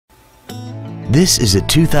This is a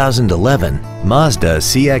 2011 Mazda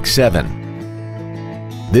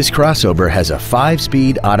CX-7. This crossover has a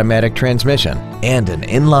 5-speed automatic transmission and an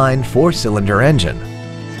inline 4-cylinder engine.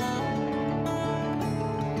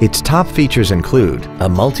 Its top features include a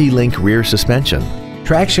multi-link rear suspension,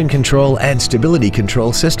 traction control and stability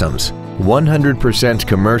control systems, 100%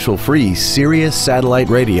 commercial-free Sirius satellite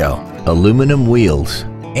radio, aluminum wheels,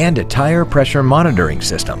 and a tire pressure monitoring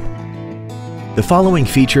system. The following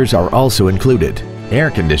features are also included: air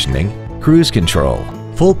conditioning, cruise control,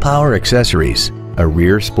 full power accessories, a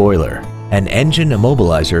rear spoiler, an engine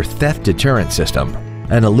immobilizer theft deterrent system,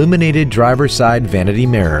 an illuminated driver's side vanity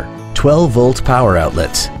mirror, 12-volt power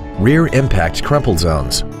outlets, rear impact crumple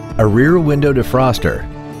zones, a rear window defroster,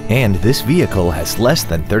 and this vehicle has less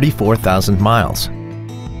than 34,000 miles.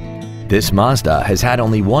 This Mazda has had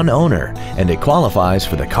only one owner and it qualifies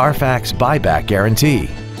for the Carfax buyback guarantee.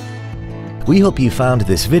 We hope you found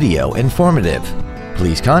this video informative.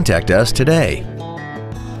 Please contact us today.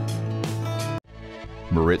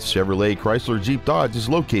 Moritz Chevrolet Chrysler Jeep Dodge is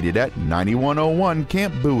located at 9101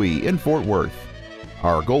 Camp Bowie in Fort Worth.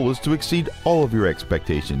 Our goal is to exceed all of your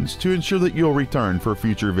expectations to ensure that you'll return for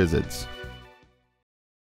future visits.